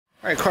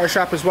Alright, car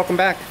shoppers, welcome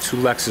back to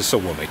Lexus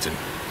of Wilmington.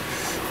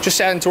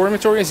 Just adding to our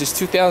inventory is this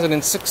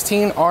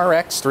 2016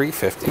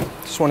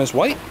 RX350. This one is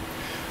white.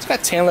 It's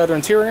got tan leather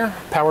interior,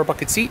 power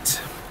bucket seats.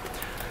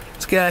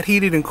 It's got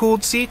heated and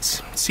cooled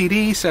seats,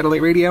 CD,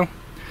 satellite radio,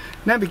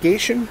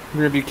 navigation,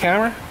 rear view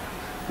camera,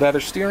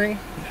 leather steering,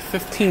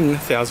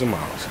 15,000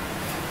 miles.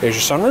 There's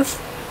your sunroof.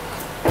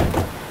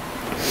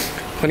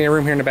 Plenty of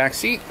room here in the back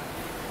seat.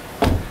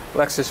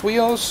 Lexus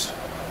wheels.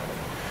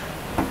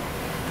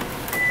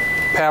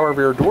 Power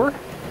rear door.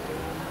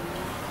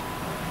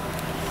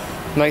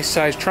 Nice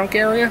sized trunk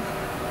area.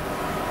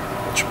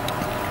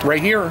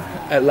 Right here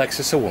at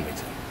Lexus of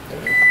Wilmington.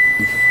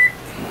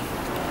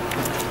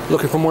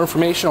 Looking for more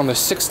information on the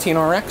 16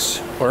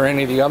 RX or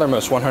any of the other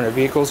most 100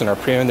 vehicles in our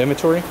pre-owned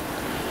inventory?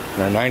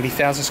 In our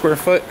 90,000 square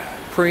foot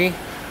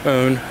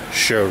pre-owned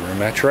showroom.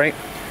 That's right.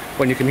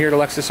 When you come here to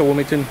Lexus of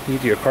Wilmington, you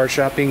do your car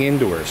shopping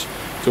indoors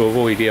to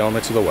avoid the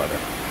elements of the weather.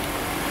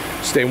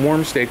 Stay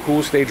warm, stay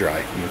cool, stay dry.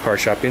 You can car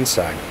shop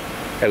inside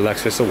at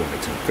Lexus of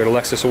Wilmington. Go to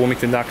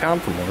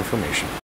lexusofwilmington.com for more information.